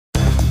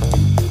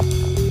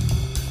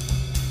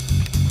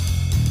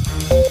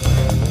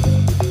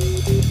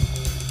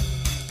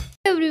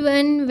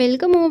Everyone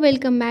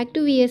welcome back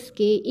to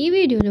VSK. ఈ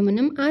వీడియోలో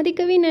మనం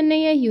ఆదికవి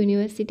Nannaya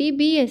university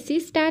BSc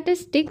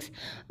statistics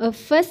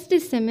first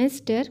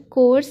semester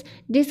course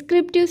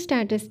descriptive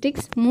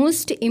statistics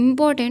most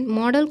important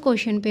model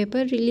question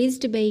paper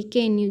released by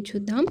కేఎన్యూ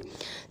చూద్దాం.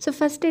 So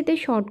first అయితే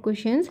short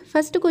questions.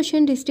 First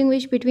question,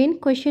 distinguish between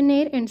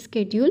questionnaire and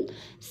schedule.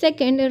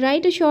 Second,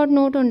 right a short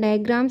note on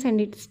diagrams and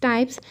its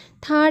types.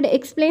 Third,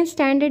 explain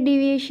standard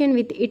deviation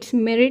with its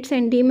merits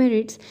and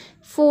demerits.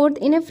 Fourth,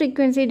 inner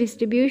frequency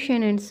distribution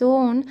and so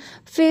on.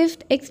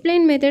 Fifth,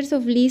 explain methods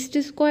of least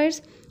squares.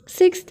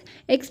 Sixth,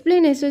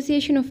 explain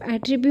association of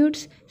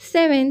attributes.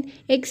 Seventh,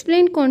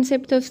 explain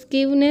concept of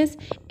skewness.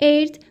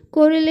 Eighth,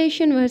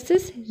 correlation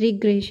versus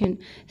regression.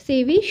 So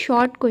ivi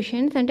short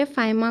questions and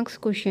 5 marks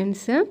questions.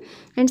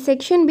 And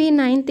section B,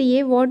 9th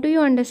A, what do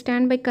you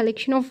understand by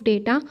collection of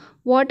data?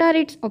 What are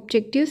its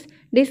objectives?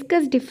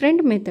 Discuss different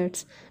methods.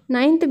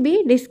 9th B,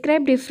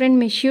 describe different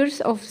measures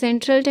of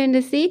central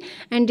tendency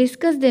and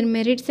discuss their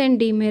merits and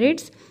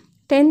demerits.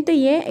 10th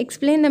A,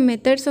 explain the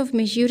methods of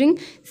measuring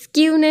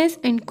skewness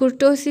and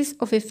kurtosis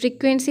of a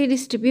frequency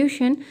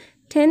distribution.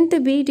 10th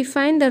B,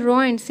 define the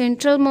raw and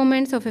central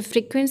moments of a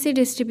frequency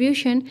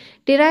distribution.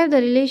 Derive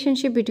the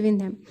relationship between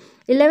them.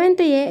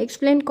 11th A,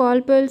 explain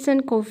Colpolson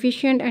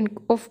coefficient and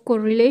of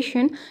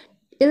correlation.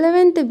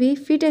 11th B,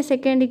 fit a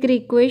second degree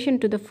equation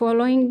to the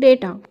following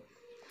data.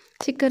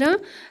 ఇక్కడ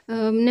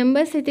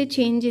numbers అయితే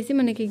change చేసి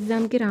మనకి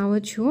ఎగ్జామ్కి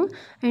రావచ్చు.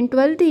 And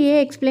 12th A,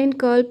 explain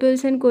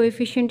కర్ల్పిల్సన్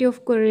coefficient of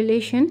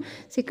correlation.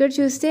 So ఇక్కడ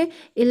చూస్తే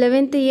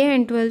 11th A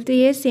and 12th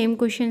A same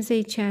క్వశ్చన్సే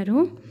ఇచ్చారు.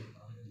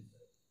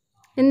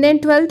 And then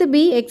 12th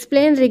B,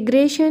 explain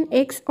regression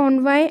x on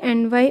y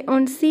and y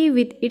on c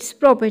with its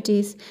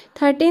properties.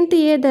 13th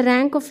A, the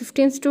rank of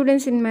 15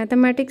 students in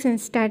mathematics and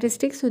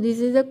statistics. So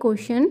this is the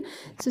question.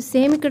 So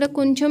same ఇక్కడ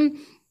కొంచెం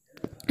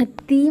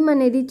theme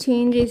అనేది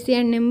change చేసి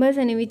and numbers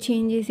అనేవి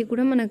change చేసి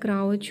కూడా మనకు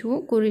రావచ్చు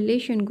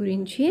correlation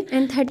గురించి.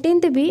 And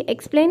 13th B,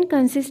 explain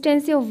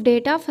consistency of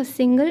data for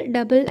single,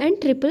 double and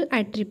triple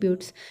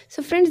attributes.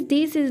 So friends,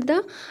 this is the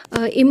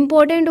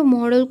important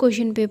model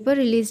question paper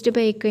released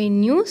by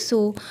కేఎన్యూ. So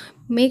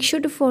make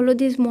sure to follow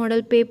this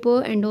model paper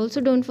and also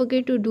don't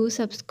forget to do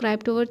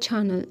subscribe to our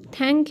channel.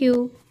 Thank you.